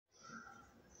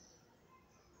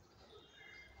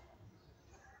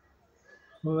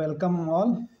Welcome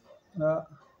all. Uh,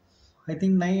 I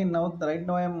think right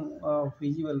now I am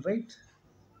visual, right?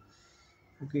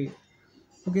 Okay.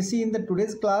 Okay. See, in the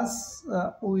today's class,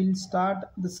 we will start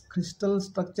this crystal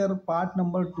structure part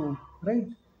number 2, right?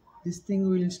 This thing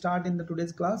we will start in the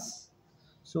today's class.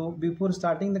 So before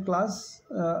starting the class,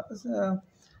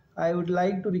 I would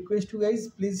like to request you guys,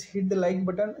 please hit the like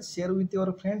button, share with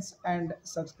your friends, and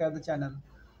subscribe the channel.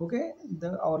 Okay,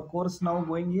 our course now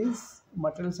going is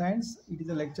material science. It is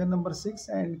a lecture number 6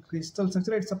 and crystal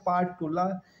structure. It's a part 2.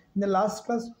 In the last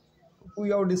class,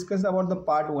 we have discussed about the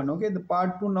part 1. Okay, the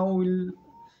part 2 now will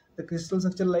the crystal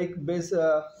structure like base,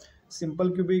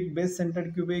 simple cubic, base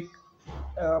centered cubic,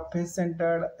 face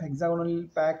centered, hexagonal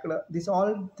packed. These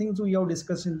all things we have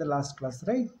discussed in the last class,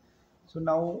 right? So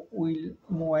now we'll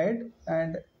move ahead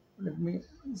and let me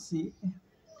see.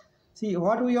 See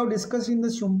what we have discussed in the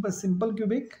simple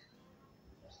cubic.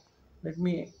 Let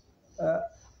me uh,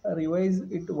 revise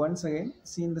it once again.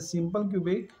 See in the simple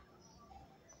cubic.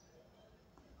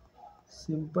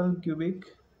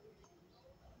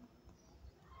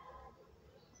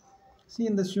 See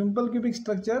in the simple cubic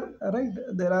structure, right?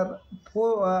 There are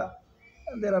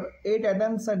 8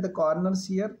 atoms at the corners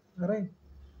here, right?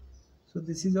 So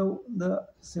this is how the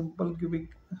simple cubic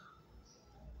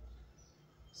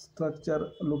structure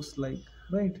looks like,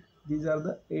 right? These are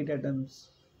the 8 atoms,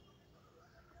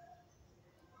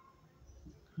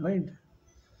 right?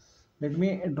 Let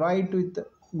me draw it with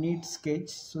neat sketch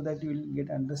so that you will get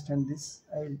understand this.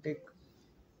 I will take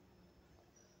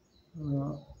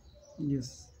uh,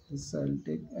 yes, this I will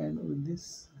take, and with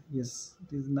this, yes,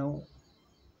 it is now.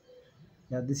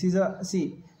 Yeah, this is a,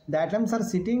 see, the atoms are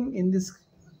sitting in this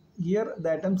here,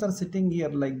 the atoms are sitting here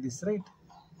like this, right?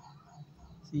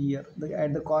 See here,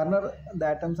 at the corner the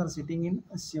atoms are sitting in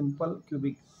a simple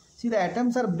cubic. See, the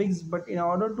atoms are big, but in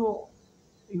order to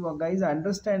you guys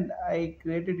understand, I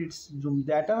created its zoom.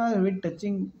 The atoms are very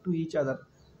touching to each other,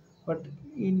 but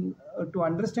in to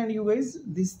understand you guys,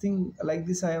 this thing like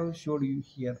this I have showed you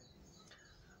here.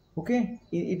 Okay,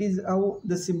 it is how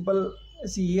the simple.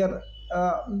 See here,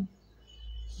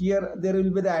 here there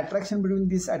will be the attraction between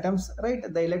these atoms, right?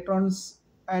 The electrons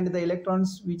and the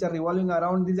electrons which are revolving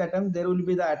around these atoms, there will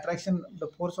be the attraction, the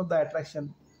force of the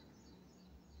attraction,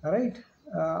 right?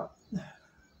 uh,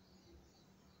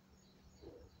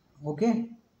 okay.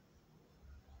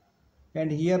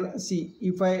 And here, see,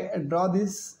 if I draw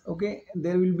this, okay,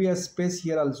 there will be a space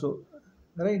here also,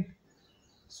 right?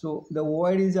 So the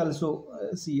void is also,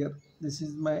 see here, this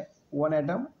is my one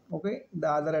atom, okay, the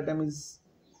other atom is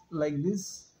like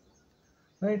this,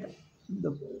 right?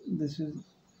 the this is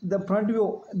the front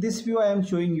view. This view I am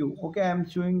showing you, okay, I am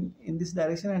showing in this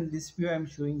direction, and this view I am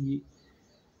showing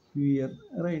here,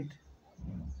 right?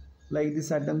 Like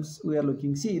these atoms we are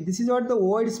looking, see, this is what the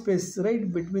void space,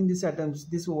 right, between these atoms,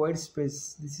 this void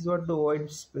space, this is what the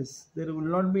void space, there will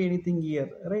not be anything here,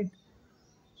 right?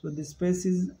 So this space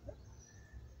is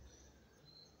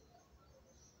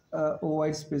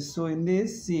void space. So in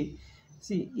this, see,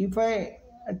 if I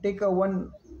take a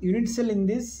one unit cell in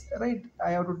this, right, I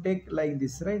have to take like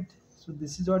this, right? So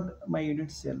this is what my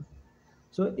unit cell.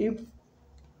 So if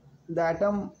the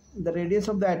atom, the radius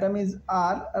of the atom is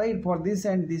r, right, for this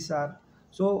and this r,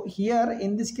 so here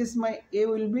in this case my a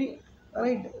will be,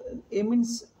 right, a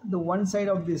means the one side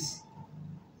of this,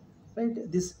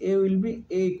 right, this a will be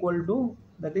a equal to,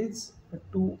 that is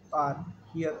 2r.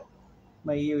 Here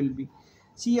my a will be,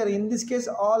 see here in this case,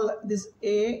 all this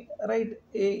a, right,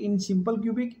 a in simple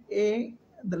cubic, a,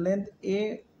 the length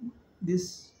a,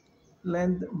 this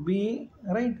length b,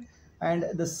 right, and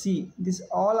the c, this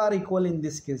all are equal in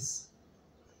this case.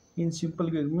 In simple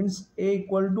cubic means a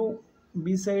equal to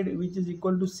b side, which is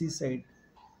equal to c side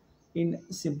in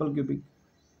simple cubic,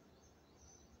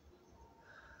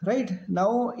 right?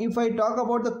 Now if I talk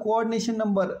about the coordination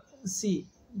number, see,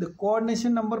 the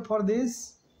coordination number for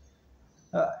this,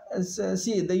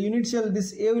 see, the unit cell,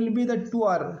 this a will be the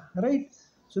 2r, right?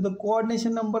 So the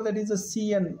coordination number, that is a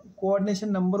cn,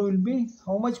 coordination number will be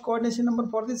how much? Coordination number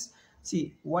for this,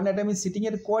 see, one atom is sitting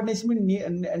at coordination mean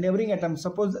neighboring atom.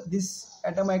 Suppose this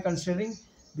atom I considering,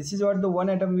 this is what the one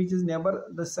atom which is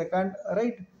neighbor, the second,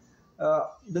 right,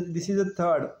 this is the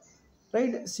third,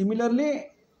 right? Similarly,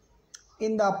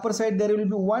 in the upper side there will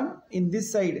be one in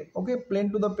this side, okay, plane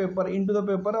to the paper, into the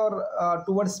paper, or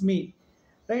towards me,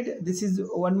 right? This is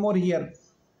one more here,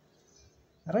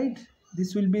 right?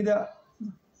 This will be the,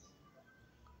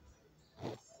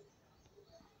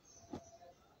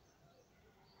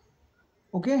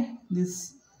 okay,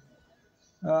 this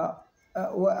uh,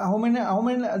 how many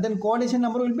then coordination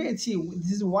number will be, see,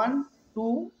 this is 1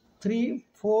 2 3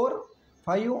 4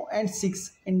 5 and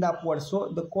 6 in the upward, so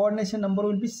the coordination number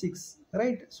will be 6,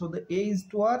 right? So the A is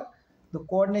 2R, the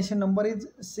coordination number is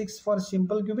 6 for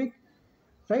simple cubic,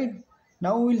 right?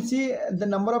 Now we will see the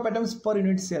number of atoms per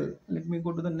unit cell. Let me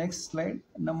go to the next slide.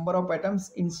 Number of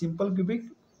atoms in simple cubic,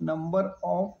 number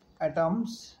of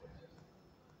atoms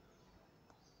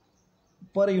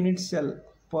per unit cell,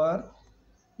 per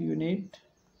unit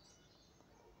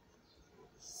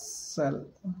cell.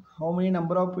 How many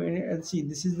number of unit, see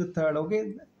this is the third,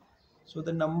 okay? So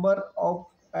the number of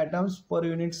atoms per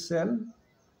unit cell,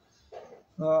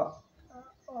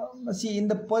 see in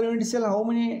the per unit cell how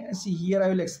many, see here I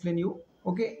will explain you,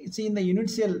 okay? See in the unit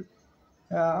cell,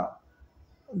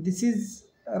 this is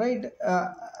right,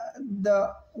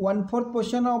 the 1/4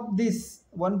 portion of this,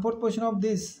 1/4 portion of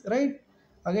this, right?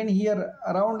 Again here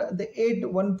around the 8,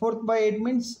 1/4 by 8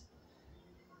 means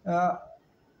uh,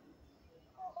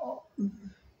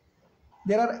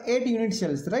 there are 8 unit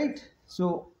cells, right?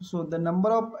 So the number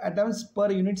of atoms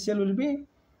per unit cell will be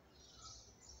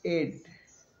 8,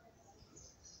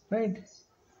 right?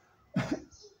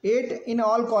 8 in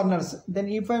all corners. Then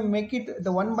if I make it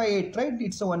the 1 by 8, right,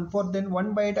 it's a 1/4, then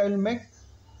 1 by 8 I will make,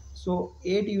 so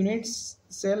 8 units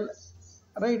cell,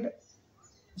 right,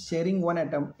 sharing one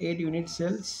atom, 8 unit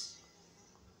cells,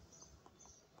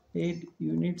 8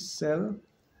 unit cell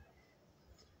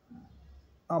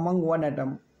among one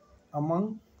atom,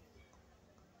 among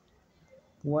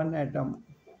one atom,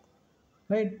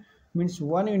 right? Means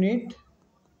one unit,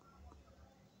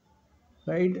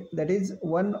 right, that is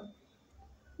 1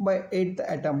 by 8th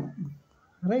atom,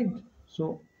 right?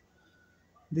 So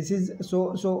this is,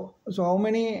 so how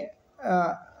many,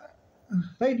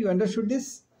 right, you understood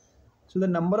this? So the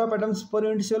number of atoms per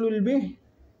unit cell will be,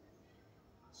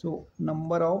 so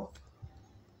number of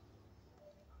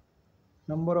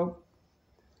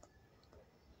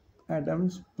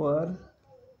atoms per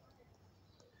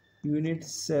unit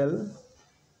cell,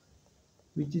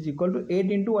 which is equal to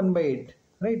 8 into 1 by 8,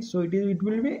 right? So it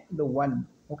will be the 1,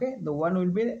 okay? The 1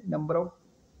 will be number of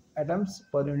atoms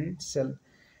per unit cell.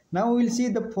 Now we will see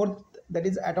the fourth, that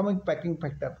is atomic packing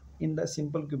factor in the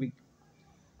simple cubic.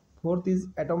 Fourth is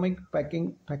atomic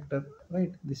packing factor,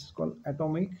 right? This is called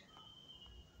atomic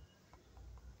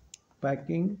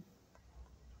packing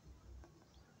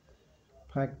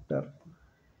factor,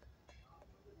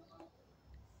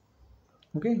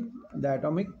 okay? The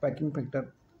atomic packing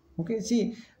factor, okay?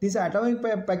 See this atomic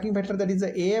packing factor, that is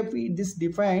the AF, this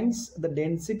defines the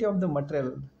density of the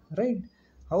material, right?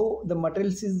 How the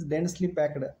materials is densely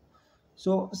packed.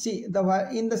 So see in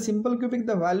the simple cubic,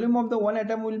 the volume of the one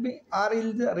atom will be, R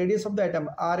is the radius of the atom,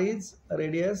 R is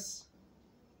radius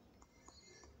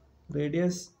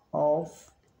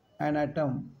of an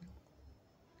atom,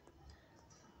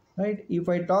 right? If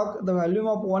I talk the volume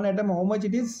of one atom, how much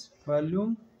it is?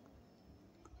 Volume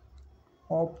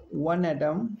of one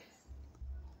atom,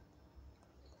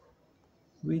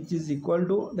 which is equal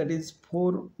to, that is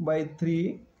 4 by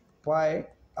 3 pi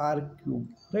R cube,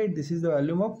 right? This is the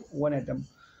volume of one atom.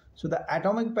 So the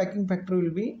atomic packing factor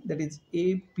will be, that is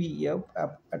APF,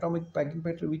 atomic packing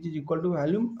factor, which is equal to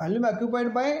volume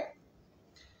occupied by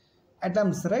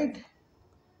atoms, right?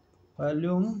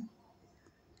 Volume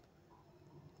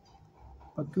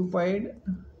occupied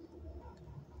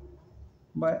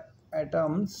by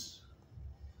atoms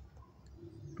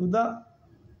to the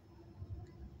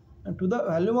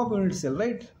volume of unit cell,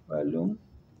 right? Volume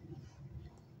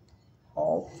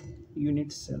of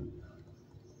unit cell,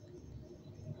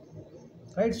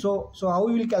 right? So how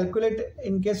we will calculate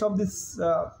in case of this,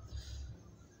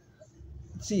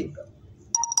 see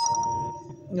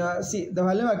the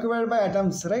volume occupied by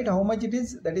atoms, right? How much it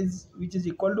is, that is, which is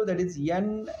equal to, that is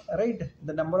N, right?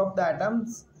 The number of the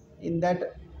atoms in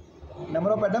that number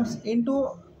of atoms into,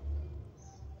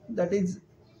 that is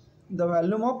the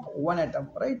volume of one atom,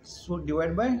 right? So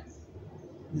divide by,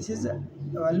 this is the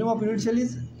volume of unit cell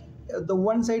is, the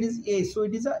one side is A, so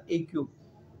it is a cube,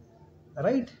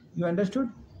 right? You understood?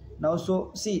 Now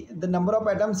so see the number of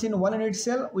atoms in one unit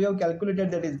cell we have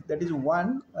calculated, that is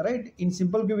 1, right? In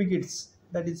simple cubic it's,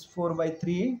 that is 4 by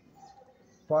 3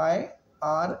 pi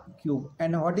R cube.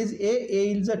 And what is A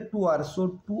is a 2R,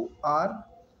 so 2R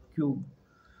cube.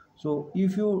 So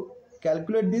if you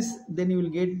calculate this, then you will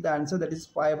get the answer, that is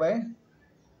pi by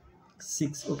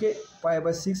 6, okay? Pi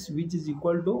by 6, which is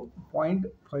equal to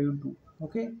 0.52,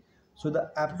 okay? So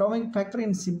the atomic factor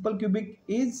in simple cubic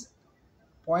is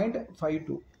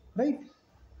 0.52, right?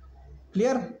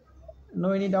 Clear?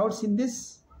 No any doubts in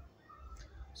this?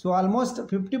 So almost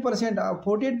 50%,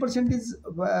 48% is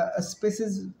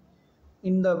spaces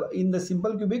in the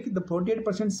simple cubic. The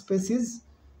 48% space is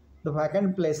the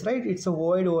vacant place, right? It's a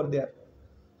void over there.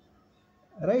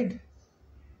 right?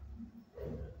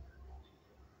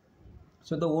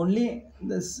 So the only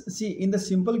this see in the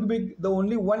simple cubic, the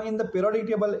only one in the periodic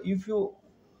table, if you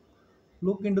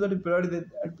look into the periodic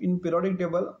in periodic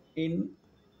table in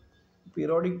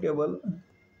periodic table,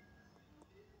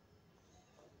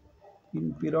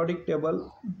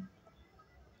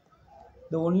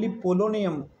 the only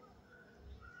polonium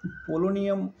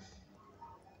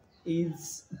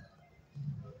is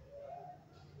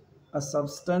a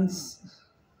substance,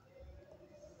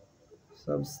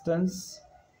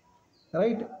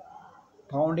 right,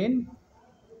 found in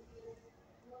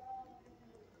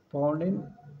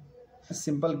a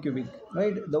simple cubic,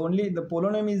 right? The only the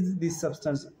polonium is this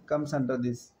substance comes under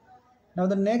this. Now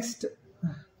the next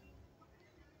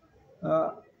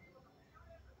uh,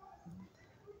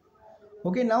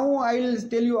 okay, now I will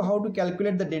tell you how to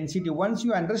calculate the density. Once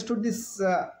you understood this,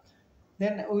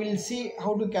 then we will see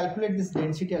how to calculate this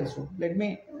density also. Let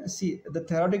me see the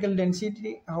theoretical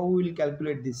density, how we will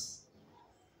calculate this.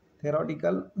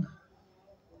 Theoretical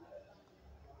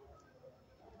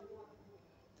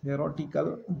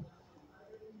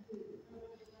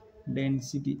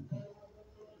density.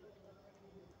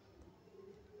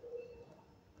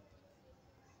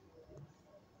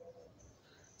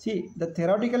 See, the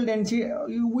theoretical density,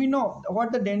 we know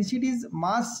what the density is,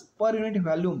 mass per unit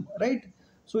volume, right?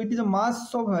 So it is a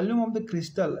mass of volume of the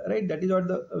crystal, right? That is what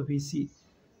the VC.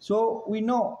 So we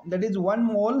know that is 1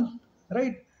 mole,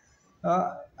 right?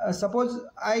 Suppose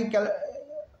I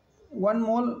 1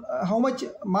 mole, how much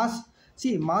mass?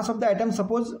 See, mass of the atoms,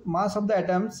 suppose mass of the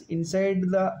atoms inside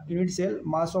the unit cell,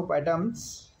 mass of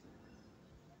atoms,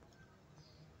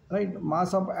 right?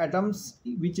 Mass of atoms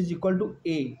which is equal to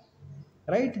A,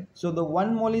 right? So the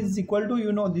 1 mole is equal to,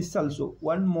 you know, this also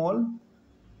 1 mole,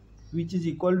 which is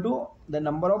equal to the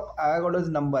number of Avogadro's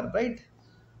number, right?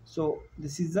 So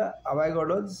this is the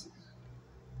Avogadro's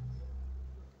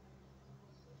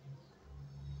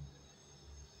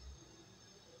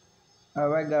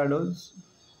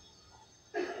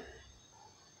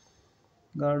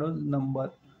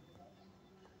number,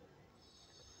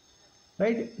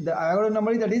 right? The Avogadro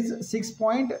number is, that is 6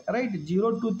 point, right,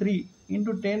 023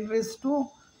 into 10 raised to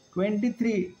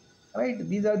 23, right?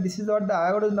 This is what the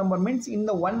Avogadro number means in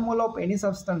the 1 mole of any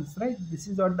substance, right? This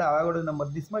is what the Avogadro number,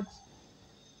 this much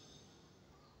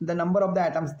the number of the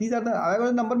atoms. These are the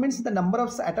Avogadro number means the number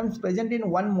of atoms present in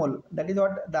 1 mole. That is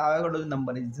what the Avogadro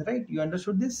number is, right? You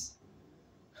understood this?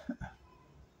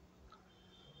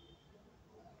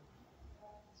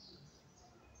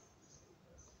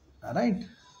 Right?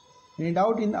 Any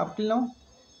doubt in up till now?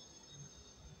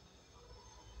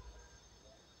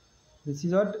 This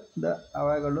is what the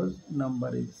Avogadro's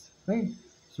number is, right?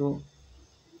 So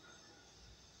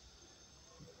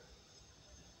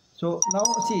now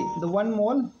see the 1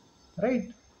 mole,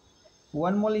 right?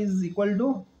 1 mole is equal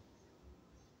to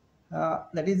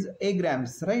that is A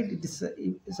grams, right? It is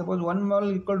suppose 1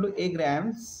 mole equal to A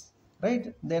grams,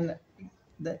 right? Then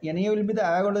the Na will be the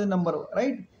Avogadro's number,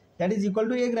 right? That is equal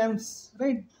to A grams,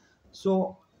 right?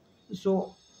 So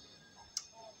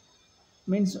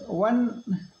means one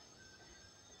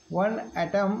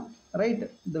atom, right?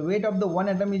 The weight of the one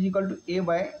atom is equal to A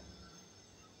by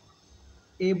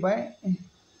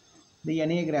the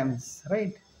Na grams,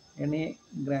 right? Na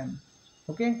gram.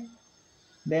 Okay.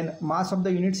 Then mass of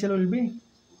the unit cell will be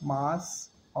mass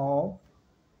of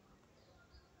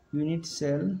unit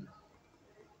cell,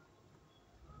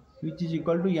 which is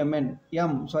equal to m, it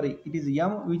is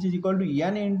m, which is equal to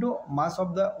n into mass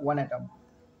of the one atom.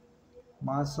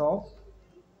 Mass of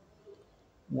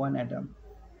one atom.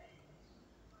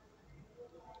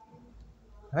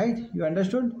 Right? You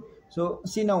understood? So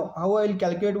see now how I will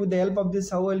calculate, with the help of this,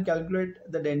 how I will calculate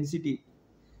the density.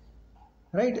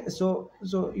 Right? So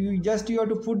you have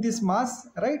to put this mass,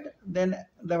 right? Then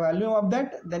the value of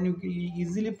that, then you can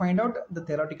easily find out the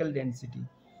theoretical density.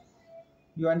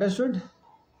 You understood?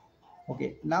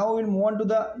 Okay, now we'll move on to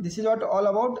the, this is what all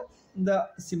about the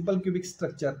simple cubic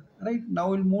structure, right? Now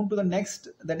we'll move to the next,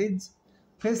 that is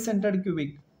face centered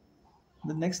cubic.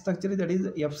 The next structure is, that is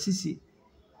FCC,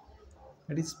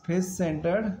 that is face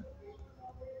centered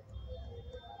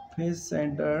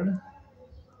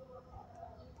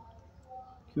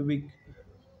cubic.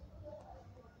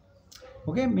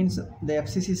 Okay, means the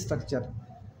FCC structure.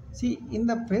 See, in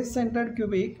the face centered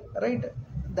cubic, right,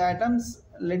 the atoms,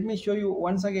 let me show you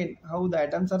once again how the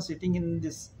atoms are sitting in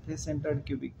this face centered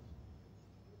cubic.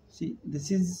 See,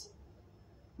 this is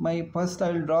my first,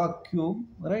 I will draw a cube,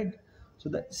 right? So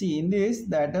that, see, in this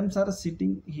the atoms are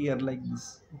sitting here like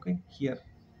this, okay, here.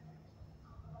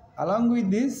 Along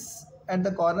with this, at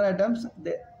the corner atoms,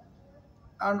 they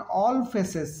on all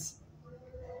faces,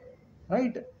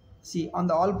 right? See, on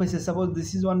the all faces, suppose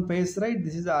this is one face, right?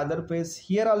 This is the other face.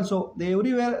 Here also,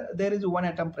 everywhere there is one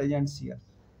atom present here.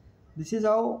 This is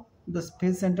how the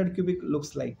space centered cubic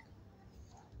looks like,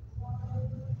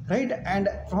 right? And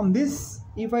from this,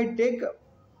 if I take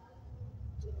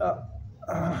uh,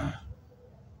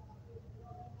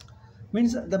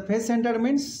 means the face centered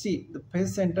means, see, the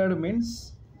face centered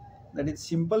means that is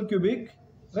simple cubic,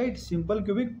 right? Simple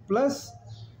cubic plus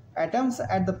atoms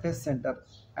at the face center,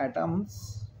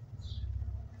 atoms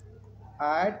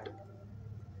at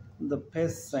the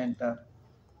face center,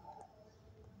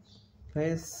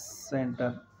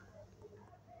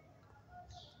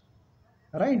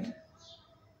 right?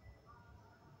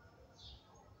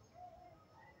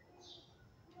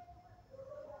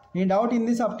 Any doubt in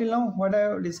this up till now what I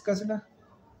have discussed?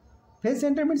 Face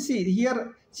center means, see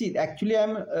here, see, actually I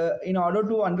am in order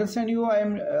to understand you, I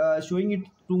am showing it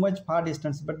too much far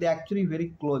distance, but they actually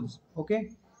very close. Okay,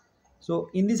 so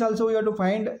in this also we have to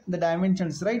find the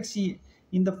dimensions, right? See,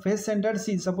 in the face center,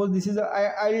 see, suppose this is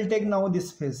I will take now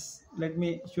this face. Let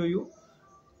me show you.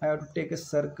 I have to take a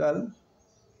circle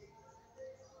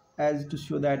as to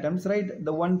show the atoms, right?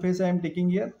 The one face I am taking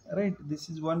here, right? This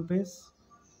is one face,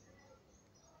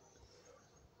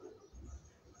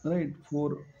 right?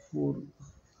 Four.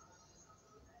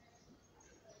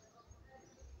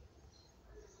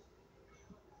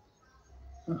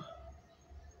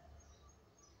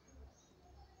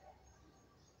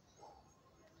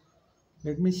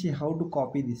 Let me see how to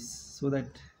copy this so that,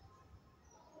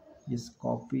 yes,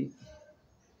 copy,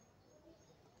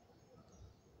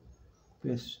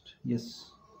 paste,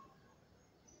 yes,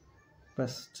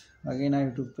 paste. Again I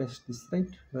have to paste this, right?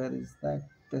 Where is that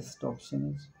paste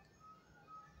option? Is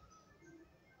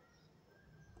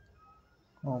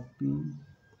copy,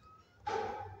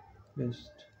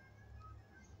 paste,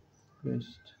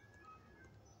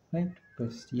 right?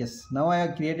 Paste. Yes. Now I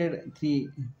have created three.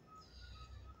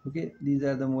 Okay, these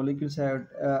are the molecules I have.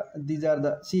 These are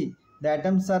the, see, the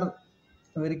atoms are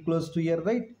very close to here,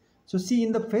 right? So see,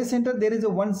 in the face center there is a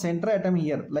one center atom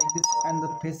here like this, and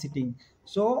the face sitting.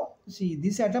 So see,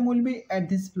 this atom will be at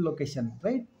this location,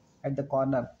 right, at the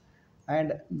corner,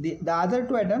 and the other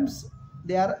two atoms,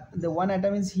 they are, the one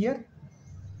atom is here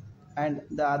and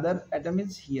the other atom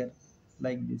is here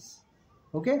like this.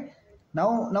 Okay,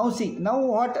 now see, now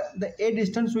what the a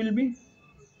distance will be.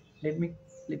 Let me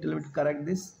little bit correct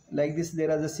this, like this.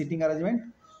 There is a sitting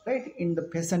arrangement, right, in the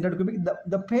face centered cubic.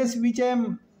 The face which I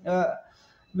am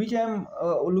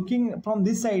looking from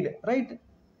this side, right?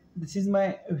 This is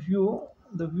my view.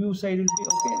 The view side will be,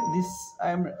 okay, this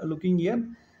I am looking here.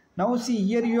 Now see,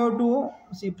 here you have to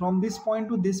see from this point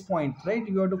to this point, right?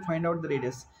 You have to find out the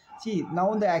radius. See,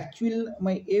 now the actual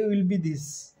my a will be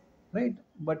this, right?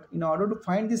 But in order to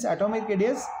find this atomic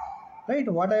radius, right,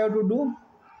 what I have to do,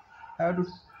 I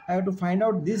have to find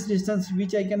out this distance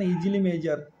which I can easily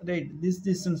measure, right? This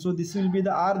distance. So this will be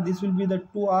the r, this will be the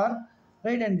 2r,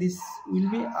 right? And this will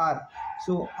be r.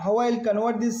 So how I'll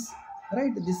convert this,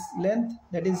 right? This length,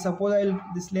 that is, suppose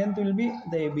this length will be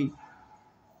the AB.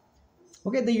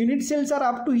 Okay, the unit cells are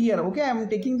up to here. Okay, I am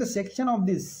taking the section of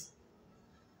this.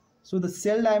 So the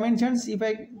cell dimensions,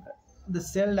 the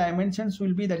cell dimensions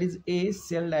will be, that is A,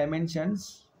 cell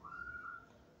dimensions.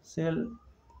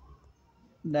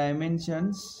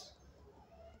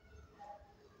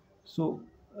 So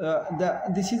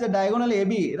this is a diagonal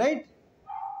AB, right?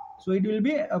 So it will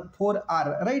be a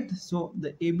 4r, right? So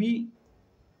the AB,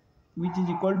 which is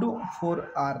equal to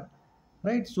 4r,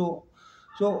 right? So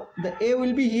the A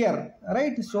will be here,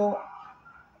 right? So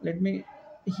let me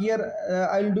here,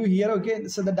 I will do here. Okay,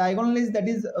 so the diagonal is, that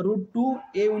is √2.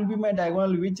 A will be my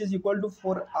diagonal, which is equal to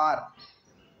 4r.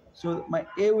 So my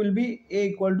A will be A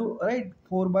equal to, right,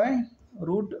 4 by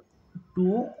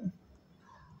 √2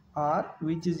 r,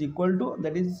 which is equal to,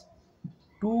 that is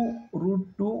 2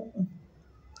 √2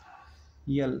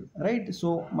 L, right?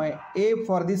 So my A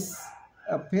for this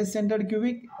face centered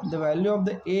cubic, the value of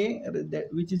the A,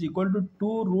 which is equal to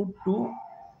 2 √2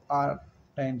 r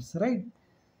times, right?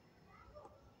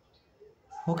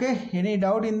 Okay, any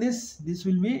doubt in this? This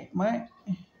will be my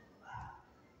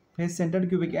face centered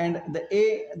cubic, and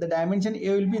the dimension A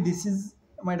will be, this is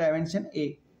my dimension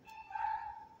A.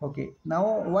 Okay,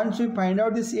 now once we find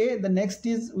out this A, the next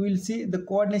is, we will see the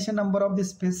coordination number of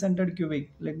this face centered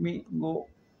cubic. Let me go,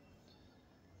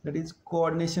 that is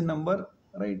coordination number,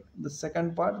 right? The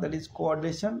second part, that is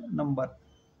coordination number.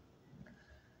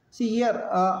 See here,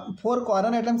 4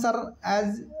 corner atoms are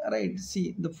as, right?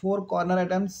 See, the 4 corner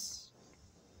atoms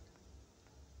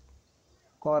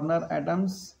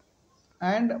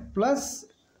and plus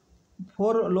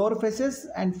 4 lower faces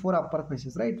and 4 upper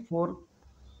faces, right? 4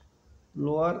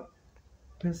 lower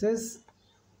faces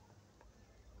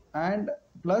and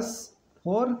plus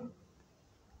 4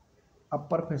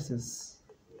 upper faces,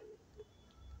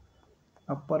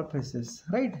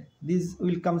 right? This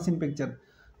will comes in picture.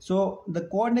 So the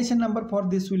coordination number for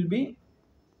this will be,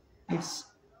 it's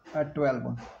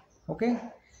 12. Okay,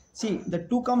 see the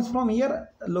 2 comes from here,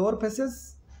 lower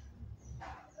faces,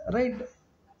 right?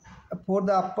 For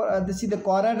the upper, see the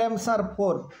coordinates are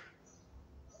 4.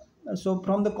 So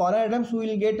from the core atoms we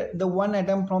will get the 1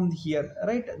 atom from here,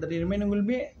 right? The remaining will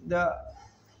be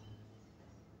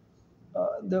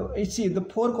see the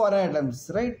 4 core atoms,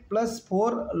 right? Plus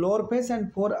 4 lower face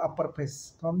and 4 upper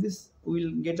face. From this we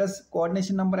will get us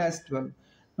coordination number as 12.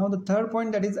 Now the third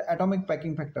point, that is atomic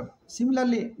packing factor.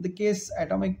 Similarly, the case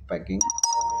atomic packing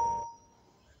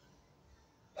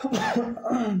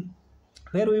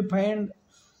where we find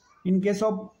in case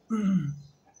of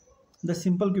the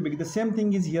simple cubic, the same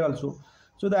thing is here also.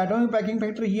 So the atomic packing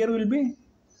factor here will be,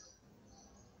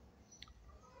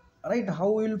 right? How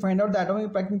we will find out the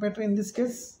atomic packing factor in this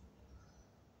case?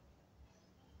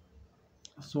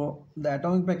 So the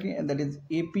atomic packing, that is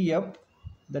APF,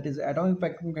 that is atomic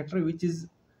packing factor, which is,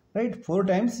 right, 4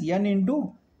 times n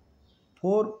into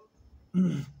 4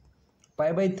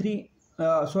 pi by 3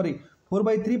 4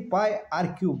 by 3 pi r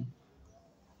cube,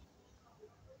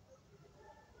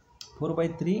 4 by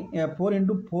 3 4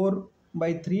 into 4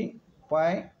 by 3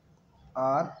 pi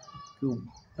r cube,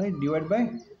 right, divided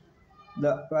by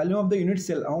the value of the unit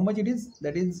cell. How much it is?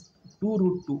 That is 2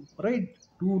 root 2, right?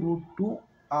 2 root 2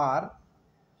 r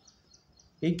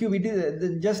a cube. It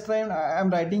is just I am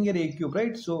writing here a cube,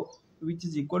 right? So which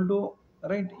is equal to,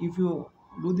 right, if you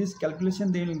do this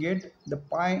calculation, they will get the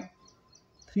pi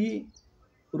 3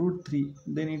 root 3,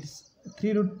 then it's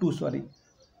 3 root 2, sorry,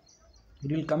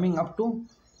 it will coming up to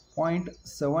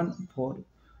 0.74.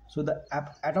 So the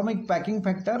atomic packing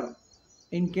factor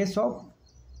in case of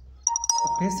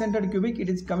face centered cubic, it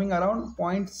is coming around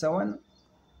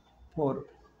 0.74.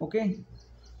 okay.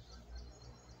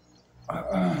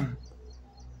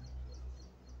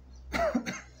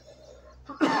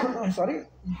 Sorry.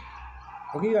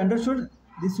 Okay, you understood?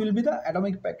 This will be the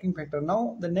atomic packing factor.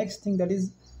 Now the next thing, that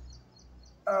is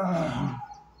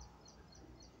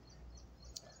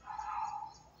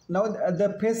now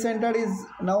the face centered is,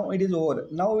 now it is over.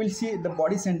 Now we will see the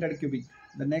body centered cubic.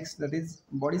 The next, that is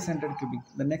body centered cubic.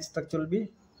 The next structure will be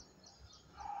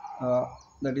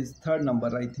that is third number,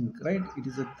 I think, right? It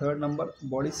is a third number,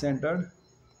 body centered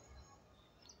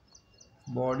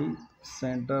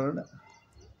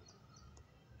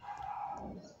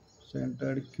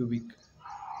cubic.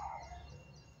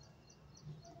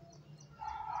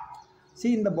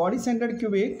 See, in the body centered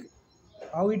cubic,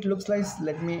 how it looks like,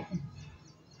 let me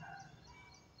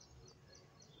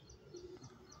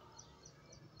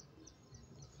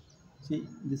see.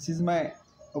 This is my,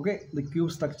 okay, the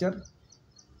cube structure.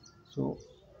 So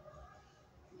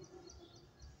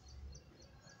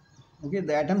okay,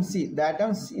 the atoms, see the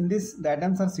atoms in this, the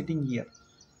atoms are sitting here.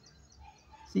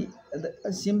 See,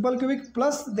 the simple cubic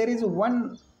plus there is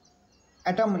one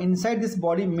atom inside this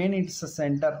body, main it's a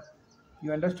center.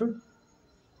 You understood?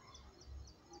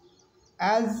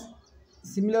 As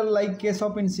similar like case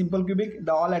of in simple cubic,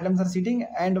 the all atoms are sitting,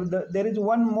 and there is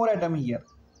one more atom here.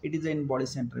 It is in body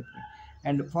center.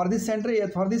 And for this center,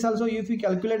 for this also, if you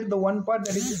calculate the one part,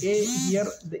 that is A here,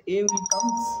 the A will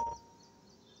comes,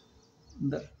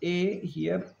 the A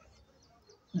here,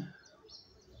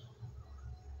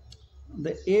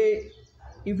 the A,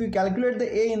 if you calculate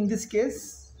the A in this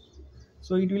case,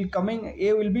 so it will coming,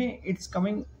 A will be, it's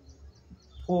coming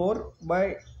 4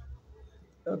 by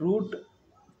root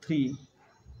 3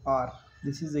 r.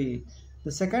 This is A.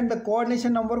 The second, the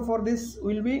coordination number for this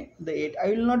will be the 8.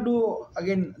 I will not do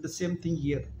again the same thing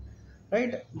here,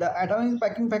 right? The atomic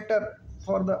packing factor,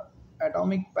 for the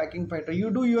atomic packing factor,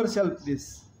 you do yourself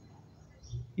this.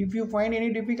 If you find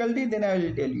any difficulty, then I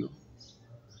will tell you.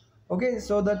 Okay,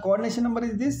 so the coordination number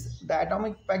is this. The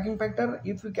atomic packing factor,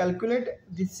 if you calculate,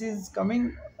 this is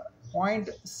coming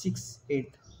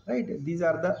 0.68, right? These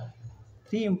are the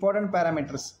 3 important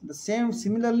parameters. The same,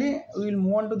 similarly, we will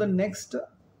move on to the next,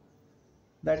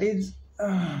 that is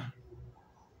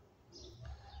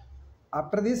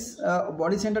after this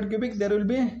body centered cubic, there will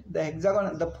be the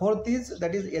hexagon. The fourth is,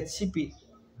 that is HCP.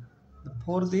 The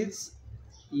fourth is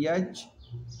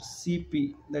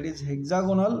HCP, that is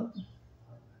hexagonal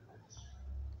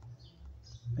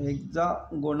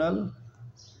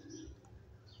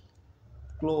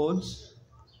closed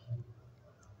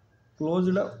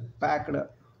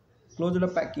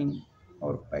packing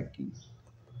or packing,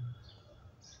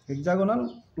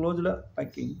 hexagonal closed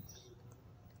packing.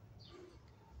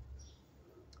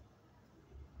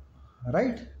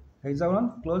 right?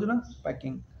 Hexagonal closed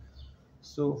packing.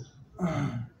 So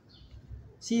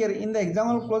see here in the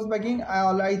hexagonal closed packing,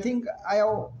 I think I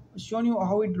have shown you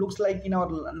how it looks like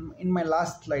in my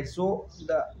last slide. So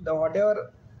the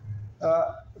whatever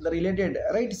the related,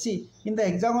 right? See in the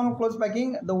hexagonal closed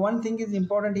packing, the one thing is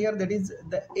important here, that is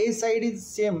the A side is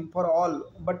same for all,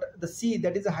 but the C,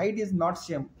 that is the height, is not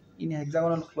same in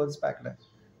hexagonal closed packed,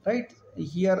 right?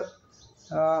 Here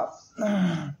uh,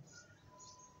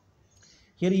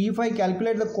 here if I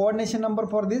calculate the coordination number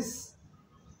for this,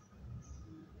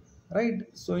 right?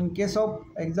 So in case of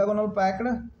hexagonal packed,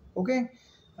 okay,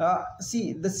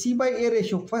 see the C by A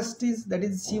ratio first is, that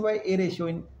is C by A ratio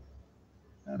in,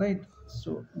 right?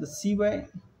 So the C by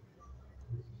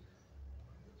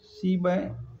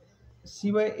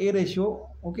A ratio,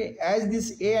 okay, as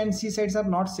this A and C sides are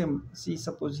not same. See,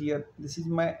 suppose here this is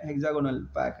my hexagonal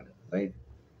packed, right?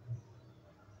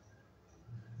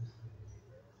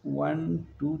 1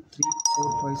 2 3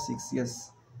 4 5 6,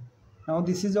 yes. Now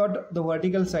this is what the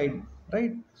vertical side,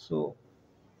 right? So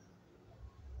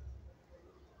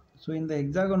in the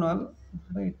hexagonal,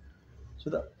 right, so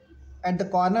the at the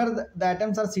corner the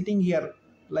atoms are sitting here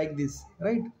like this,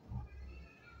 right?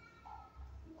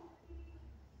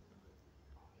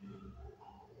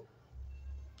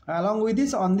 Along with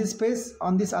this, on this face,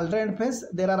 on this alternate face,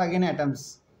 there are again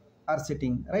atoms are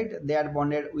sitting, right? They are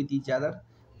bonded with each other.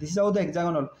 This is how the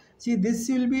hexagonal. See, this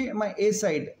will be my A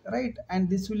side, right? And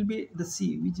this will be the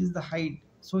C, which is the height.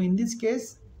 So in this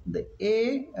case, the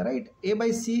A, right, A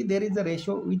by C, there is a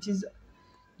ratio which is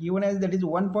given as, that is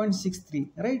 1.63,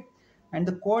 right? And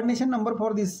the coordination number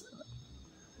for this,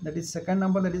 that is second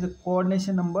number, that is a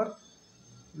coordination number,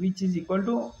 which is equal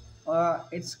to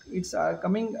it's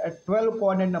coming at 12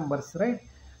 coordinate numbers, right?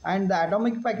 And the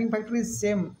atomic packing factor is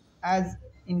same as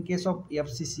in case of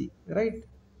FCC, right?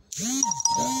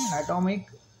 The atomic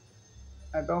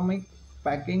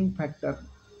packing factor,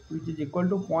 which is equal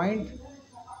to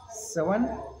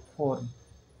 0.74.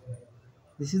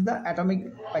 This is the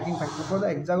atomic packing factor for the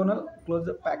hexagonal closed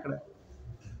packed.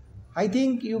 I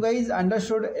think you guys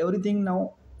understood everything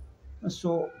now.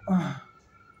 So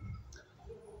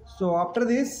so after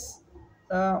this,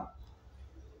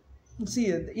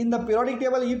 see in the periodic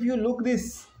table, if you look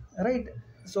this, right,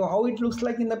 so how it looks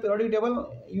like in the periodic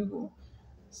table, you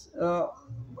uh,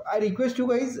 I request you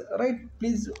guys, right,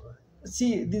 please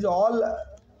see these all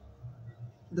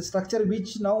the structure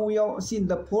which now we have seen,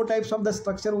 the four types of the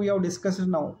structure we have discussed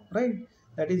now, right?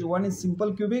 That is, one is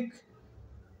simple cubic.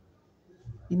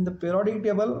 In the periodic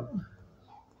table,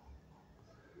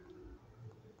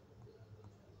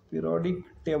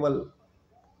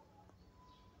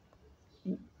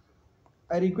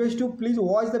 I request you please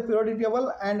watch the periodic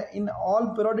table, and in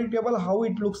all periodic table how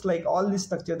it looks like, all this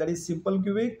structure, that is simple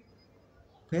cubic,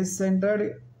 face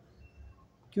centered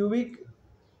cubic,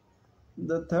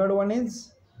 the third one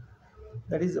is,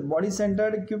 that is body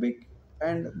centered cubic,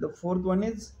 and the fourth one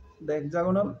is the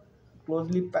hexagonal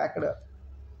closely packed,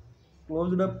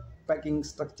 closed up packing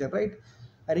structure, right?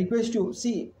 I request you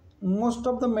see most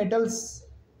of the metals,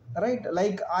 right,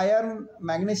 like iron,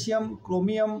 magnesium,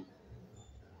 chromium,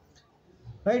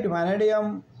 right,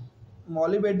 vanadium,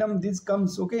 molybdenum, this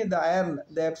comes, okay, the iron,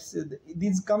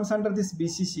 these comes under this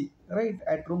BCC, right,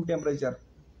 at room temperature.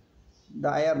 The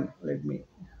iron,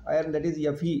 iron, that is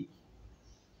Fe,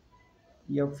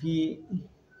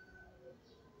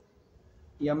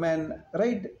 Mn,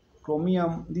 right,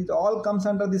 chromium, these all comes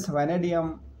under this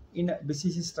vanadium in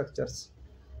BCC structures.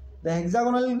 The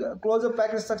hexagonal closed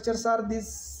packed structures are,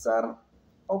 these are,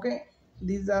 okay,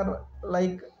 these are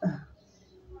like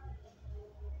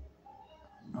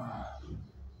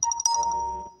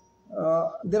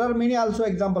there are many also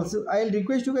examples. I'll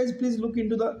request you guys, please look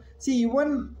into the, see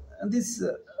even this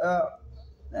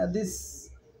this,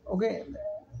 okay,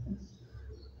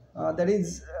 that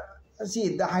is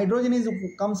see the hydrogen is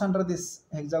comes under this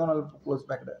hexagonal closed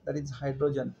packed, that is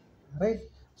hydrogen, right?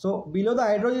 So below the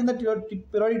hydrogen in the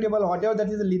periodic table, whatever that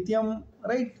is lithium,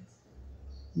 right,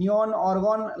 neon,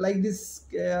 argon, like this,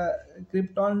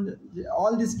 krypton,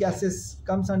 all these gases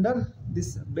comes under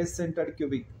this base centered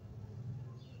cubic.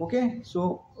 Okay,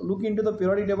 so look into the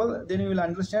periodic table, then you will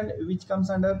understand which comes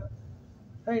under,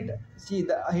 right? See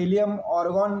the helium,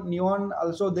 argon, neon,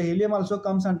 also the helium also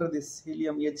comes under this,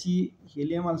 helium,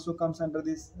 helium also comes under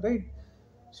this, right?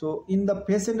 So in the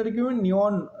base centered cubic,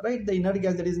 neon, right, the inert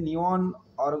gas, that is neon,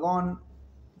 argon,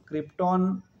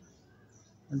 krypton,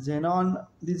 xenon,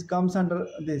 this comes under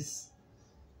this.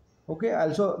 Okay,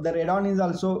 also the radon is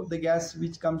also the gas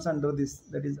which comes under this,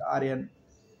 that is Rn.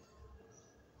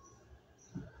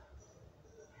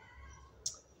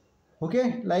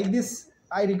 Okay, like this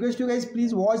I request you guys,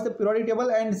 please watch the periodic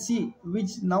table and see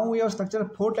which now we have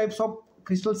structured 4 types of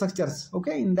crystal structures.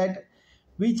 Okay, in that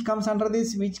which comes under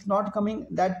this, which not coming,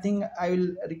 that thing I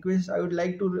would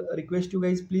like to request you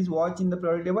guys, please watch in the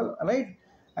periodic table, right?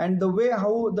 And the way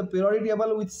how the periodic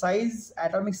table with size,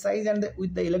 atomic size, and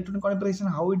with the electron configuration,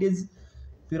 how it is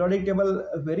periodic table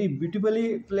very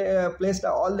beautifully placed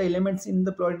all the elements in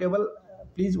the periodic table.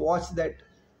 Please watch that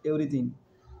everything.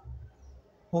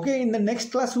 Okay, in the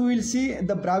next class we will see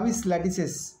the Bravais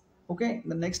lattices. Okay,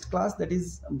 the next class, that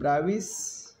is Bravais.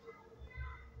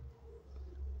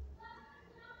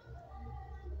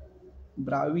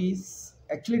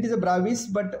 Actually it is a Bravais,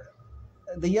 but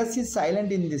the S is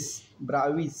silent in this.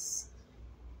 Bravais,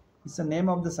 it's the name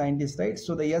of the scientist, right?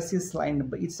 So the S is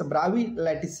silent, but it's a Bravais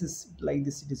lattices, like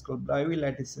this it is called, Bravais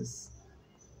lattices.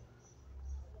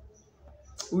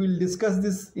 We will discuss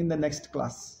this in the next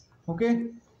class. Okay,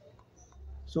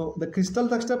 so the crystal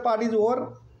structure part is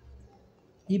over.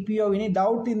 If you have any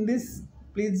doubt in this,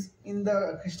 please, in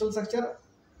the crystal structure,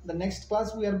 the next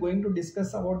class we are going to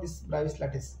discuss about this Bravais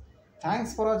lattice.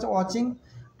 Thanks for watching.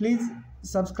 Please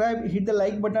subscribe, hit the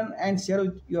like button and share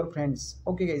with your friends.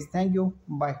 Okay guys, thank you,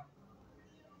 bye.